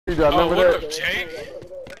I remember what that. up, Jake?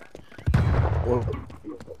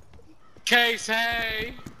 Case,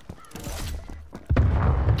 hey.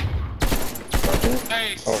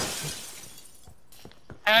 Case.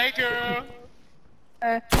 Hey, girl.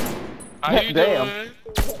 How you doing?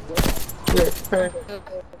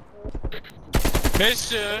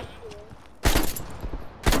 Miss ya.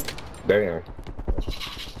 Damn.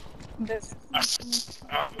 I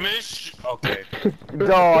miss you. Okay.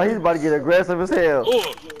 Dawg, he's about to get aggressive as hell.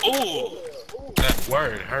 Ooh. That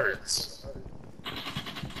word hurts.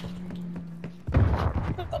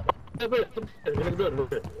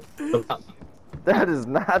 That is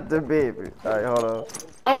not the baby. Alright, hold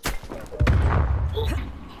on.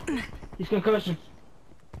 He's concussion.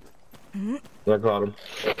 I caught him.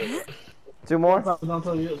 2 more?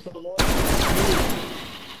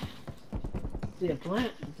 See a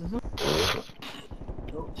plant?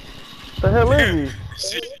 The hell is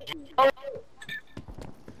he?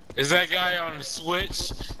 Is that guy on the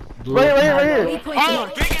switch? Right here.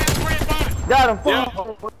 Oh, big ass red bot! Got him.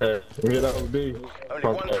 Yeah, that was B. Only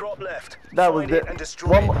one drop left. That was Find it it. and destroy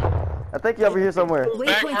One it. more. I think he over here somewhere.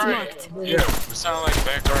 Back right. Yeah, it sound like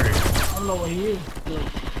back right. I don't know what he is.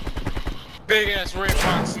 Big ass red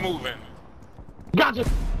box moving. Gotcha!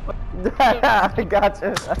 I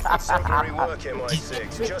gotcha. Exemplary work,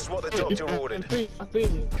 MI6. Just what the doctor ordered. I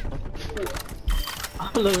feel it.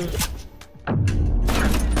 I love it.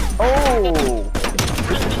 Oh!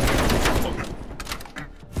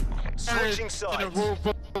 Switching sides.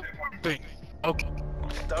 Okay.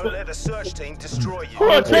 Don't let the search team destroy you.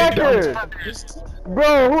 Who a tractor?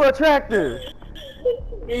 Bro, who a tractor?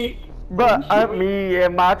 Me. But me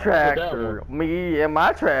and my tractor. Me and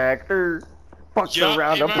my tractor. Fucked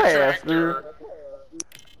around the pasture.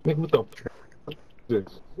 What the f***?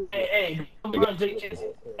 Hey, come on, Jake.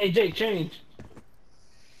 Hey, Jake, change.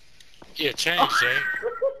 Yeah, change, Jay.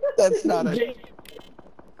 That's not a. Jake.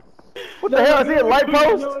 What the hell? Is he a light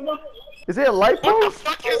post? Is he a light What the post?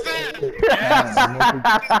 fuck is that?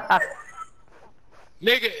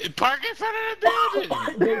 Nigga, park in front of the building.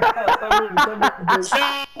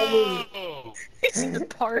 No. It's in the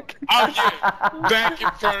park. Oh yeah, back in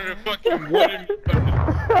front of the fucking wooden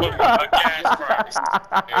gas price.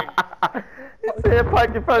 He said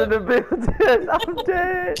park in front of the building. I'm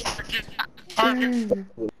dead. Park in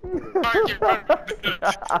front of the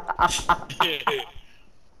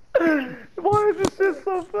building. Why is this shit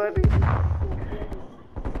so funny?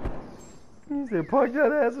 He said park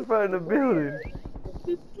your ass in front of the building.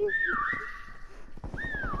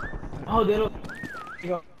 Oh, they don't.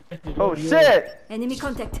 Oh shit! Enemy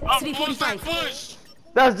contact. Oh, 345. push.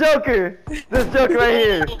 That's Joker! This Joker right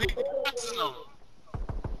here!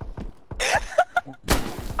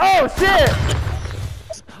 Oh shit!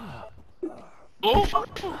 Oh,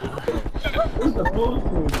 What's the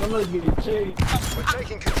post? Somebody's getting chased. We're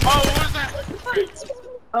taking control. oh, what is that?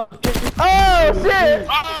 Oh shit!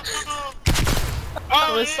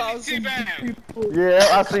 Oh, This sounds bad. Yeah,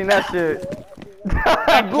 I seen that shit.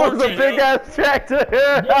 Blew a big ass tractor.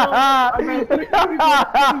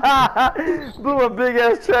 Blew a big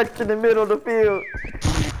ass tractor in the middle of the field.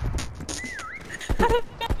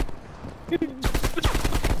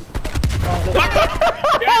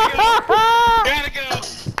 Gotta go.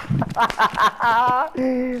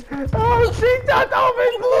 Oh, she jumped over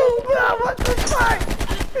his blue. What the fuck?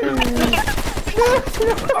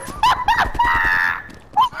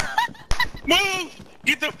 Move!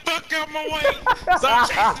 Get the fuck out my way! Stop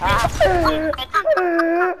chasing me!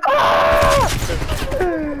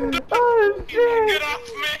 Oh shit! Get off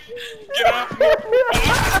me! Get off me!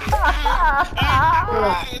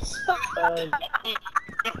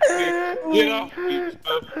 Get off me!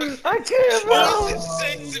 I can't Who move. is this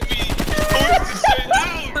saying to me? Who is this saying?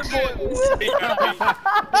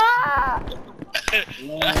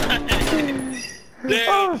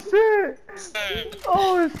 Oh shit!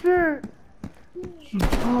 Oh shit!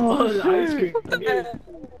 Oh, the ice cream.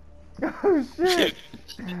 Oh shit!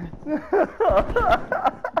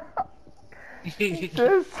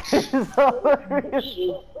 This is hilarious.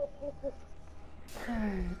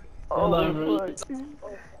 Oh my fuck.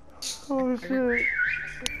 Oh shit.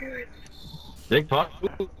 Jake Park?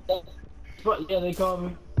 But yeah, they called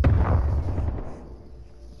me.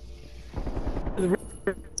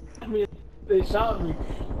 They shot me.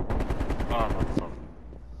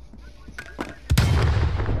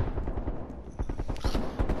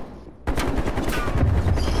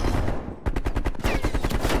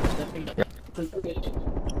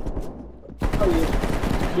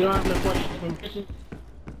 You don't have no question.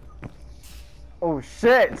 Oh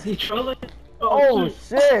shit! Is he trolling? Oh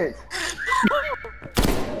shit!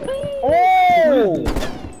 Oh!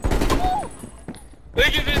 Look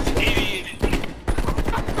at this idiot.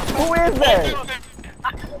 Who is that?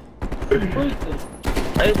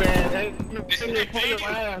 Hey man, hey, your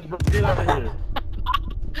ass, bro. Get out of here.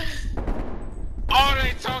 Oh,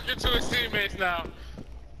 they talking to his teammates now.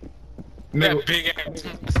 Nigga, That big ass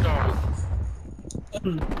skull.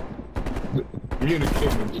 you in the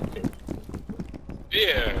kitchen.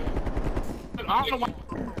 Yeah. I don't know why.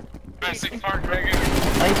 Jurassic Park, nigga.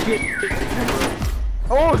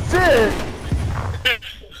 Oh shit!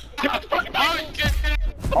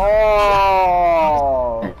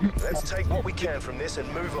 Oh! Let's take what we can from this and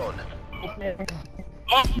move on.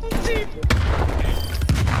 Oh,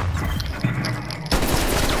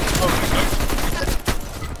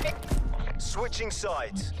 Switching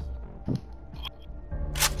sides.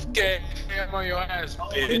 okay, I'm on your ass,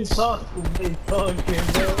 He's bitch. talking, bro.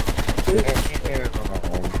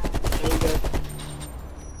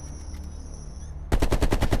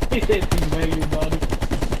 He said teabag your body.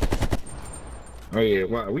 Oh yeah,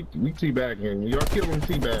 wow, we teabagging. Y'all killing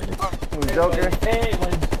teabagging. Joker. Hey,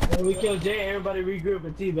 when we kill Jay, everybody regroup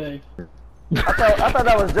and teabag. I thought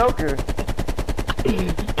that was Joker.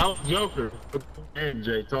 I was Joker. And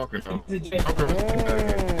Jay talking. Find,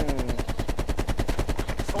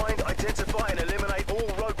 identify, and eliminate all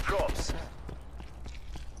rogue props.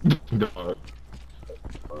 Dog.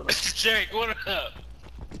 Jake, what up?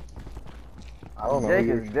 I don't know. Jake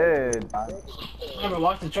is dead. I never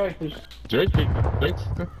watched the tractors. Jay, thanks.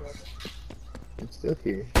 I'm still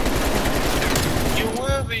here. You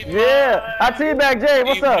will be. Yeah, I teabag Jay.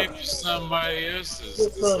 What's Even up? if somebody else's.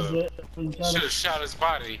 What's up, Jay? Should have shot his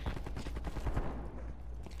body.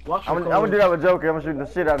 Watch I'm gonna do that with Joker. I'm gonna shoot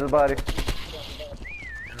the shit out of his body.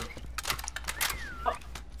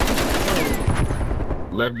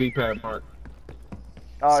 Left D-pad mark.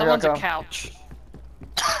 Oh, Someone's here I a come. couch.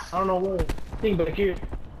 I don't know where. I think back here.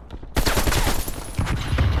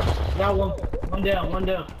 Got one. One down, one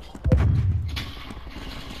down.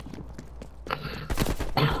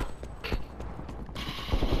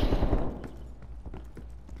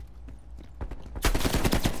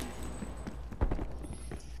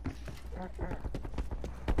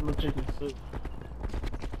 I'm gonna check this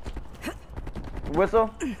out. Whistle.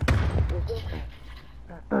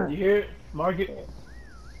 You hear it? Mark it.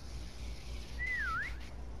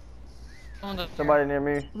 Somebody near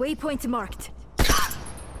me. Waypoint marked.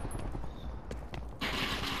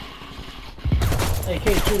 Hey,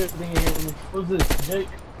 can't shoot everything in here with me. What's this, Jake?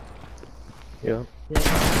 Yeah. Yeah.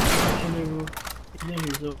 He's in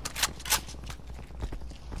here, so.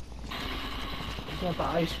 He's got the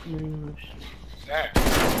ice cream and shit. That.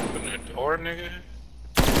 Open the door, nigga.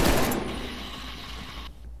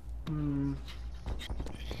 Hmm.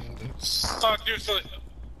 Talk to yourself.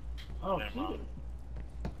 Oh,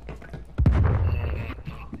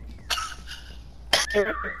 shit.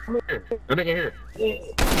 Come here. That nigga here. He's in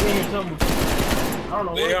here somewhere. I don't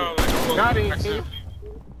know They where. all like, Got him.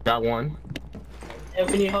 Got one. Hey,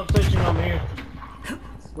 we need help searching over here.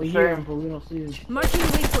 We hear him, but we don't see him. Marking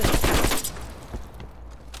waypoint.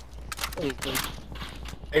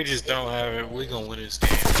 they just don't have it. We gonna win this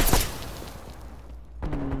game.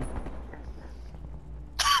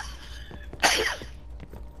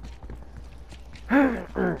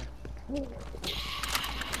 Hmm.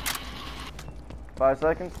 5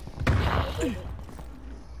 seconds.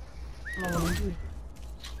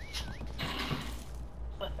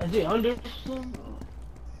 Is he under?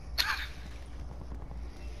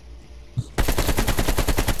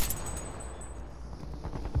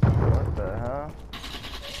 What the hell?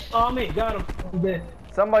 Oh, me, got him. I'm dead.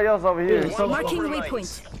 Somebody else over here. Yeah, Marking remains.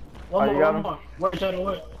 waypoint. One Oh, more, you got one him? more. Watch out of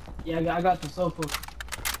work. Yeah, I got the sofa.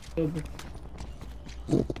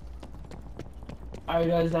 Alright,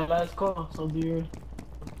 guys, that last call, so be here.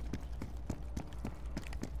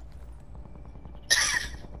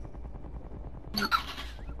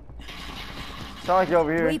 Sound like you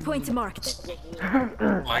over here. Waypoint marked.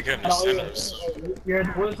 My goodness, sinners. You heard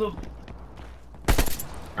the whistle?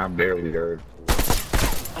 I barely heard.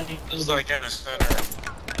 I need It's like in the center.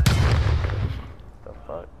 The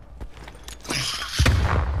fuck?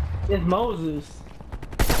 It's Moses.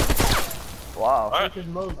 Wow. What? It's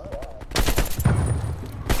Moses.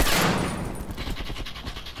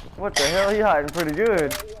 What the hell? He hiding pretty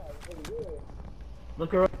good.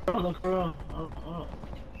 Look around, look around.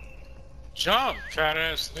 Jump, fat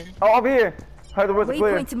ass nigga. Oh, over here. Heard the whistle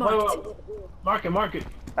clear. Waypoint marked. Mark it, mark it.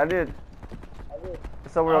 I did.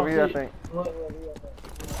 It's somewhere over here, I think.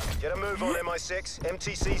 Get a move on, MI6.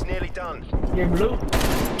 MTC's nearly done. You're blue.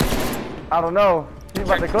 I don't know. He's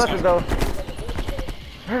about to clutch it though.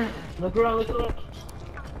 Look around, look around.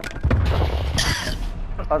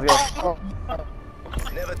 Let's go.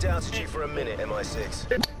 Never doubted you for a minute, MI6.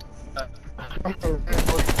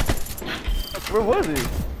 Where was he?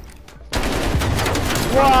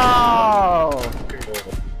 Wow!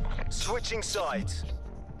 Switching sides.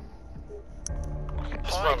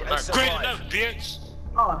 That's Hide probably and not great survive. enough, bitch.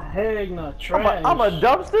 Oh, heck no, trash. I'm a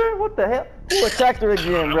dumpster? What the hell? Who a tractor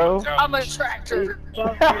again, bro? I'm a tractor.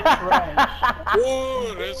 Trash.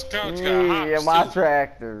 Ooh, this couch got Me hops, and my too.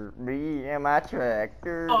 tractor. Me and my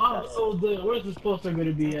tractor. Oh, I'm so dead. Where's this poster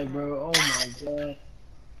gonna be at, bro? Oh my god.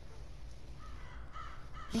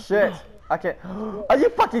 Shit. I can't. Are you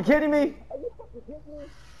fucking kidding me?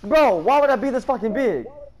 Bro, why would I be this fucking big?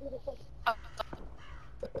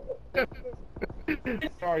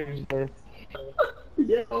 Sorry, sir.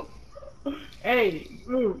 Yeah. Hey,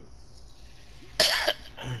 ooh.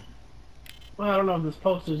 Well, I don't know if this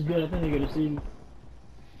poster is good. I think they're gonna see me.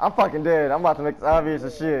 I'm fucking dead. I'm about to make this obvious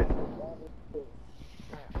as shit.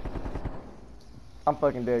 I'm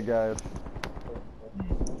fucking dead, guys.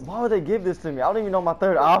 Why would they give this to me? I don't even know my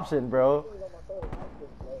third option, bro.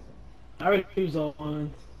 I already used all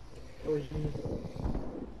one.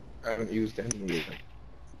 I haven't used any yet.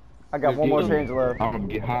 I got one more change left. I'm gonna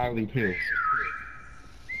get highly pissed.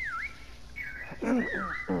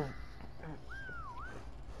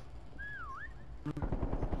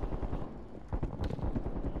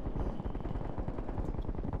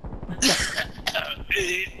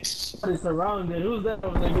 They're surrounded. Who's that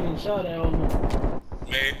over there getting shot at?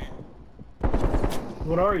 Man.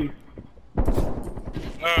 What are you?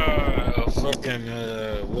 Fucking,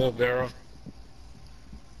 wheelbarrow.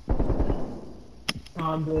 Oh,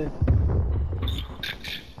 I'm dead.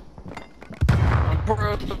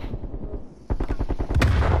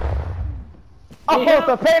 Oh,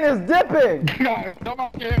 the paint is dipping! God,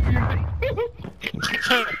 nobody can hear me.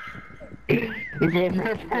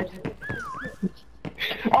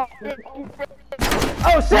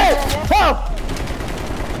 Oh shit! Help!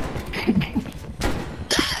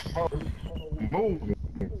 Move.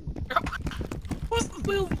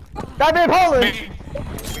 That man Poland!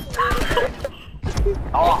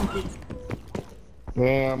 Oh.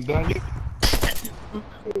 Yeah, I'm done.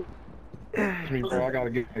 Me, bro, I gotta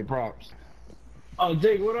get my props. Oh,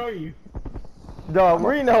 Jake, what are you? Dog,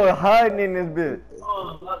 Reno is hiding in this bitch.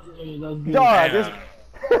 Oh, that's good. Dog, this...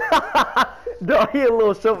 Dog, he a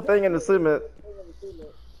little short thing in the cement.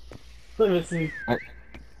 Let me see. I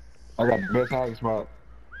got the best hiding spot.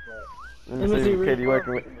 Let me see what kid he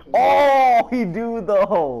working with. Oh, he do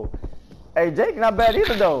though. Hey, Jake not bad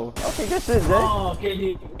either though. Okay, good shit, Jake. Oh, okay,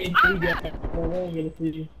 he got it. I ain't gonna see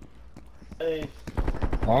you. Hey.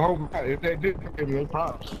 I hope not. If they did, give me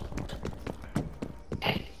props.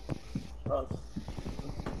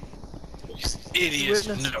 These idiots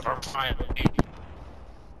never find me.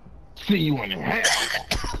 See you in hell.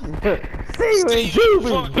 See you in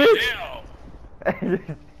Juvie, bitch.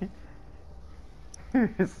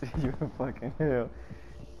 See you in fucking hell.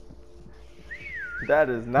 That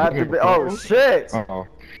is not the oh shit! Uh-oh.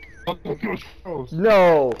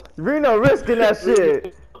 No, Reno risking that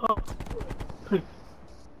shit.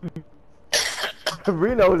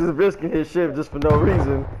 Reno just risking his shit just for no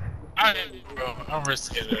reason. I'm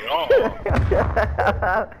risking it all.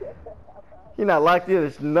 He not locked in,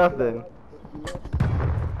 it's nothing.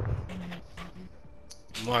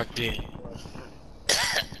 I'm locked in.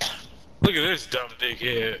 Look at this dumb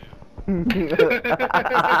dickhead.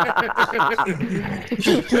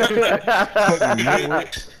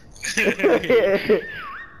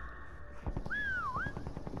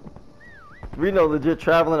 Reno legit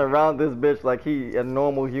traveling around this bitch like he a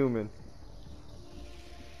normal human.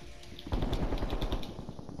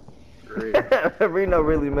 Reno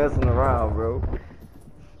really messing around, bro.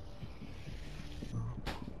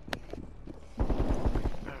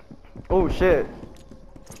 Oh shit.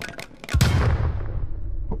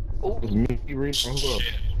 It's me, Reese. Hold up.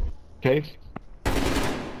 Case?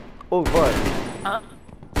 Oh fuck.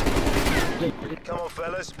 Come on,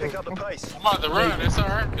 fellas, pick up the pace. I'm about to run, it's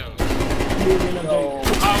alright though. No.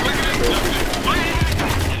 Oh, look at this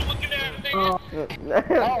dumb dude. Look at that,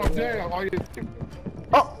 nigga. Oh, damn. Oh, you...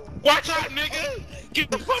 Oh. Watch out, nigga!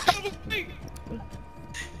 Get the fuck out of me!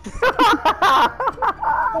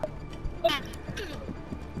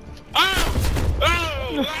 Oh!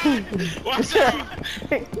 Watch out!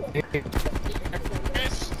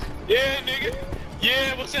 Yeah, nigga!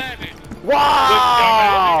 Yeah, what's happening?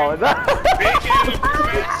 Wow! Big-headed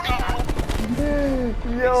fat skull.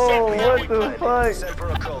 Yo, what the fuck? Semper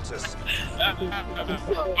occultus.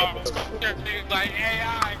 Like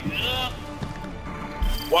AI.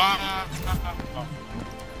 Wow.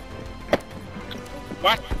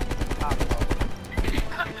 What?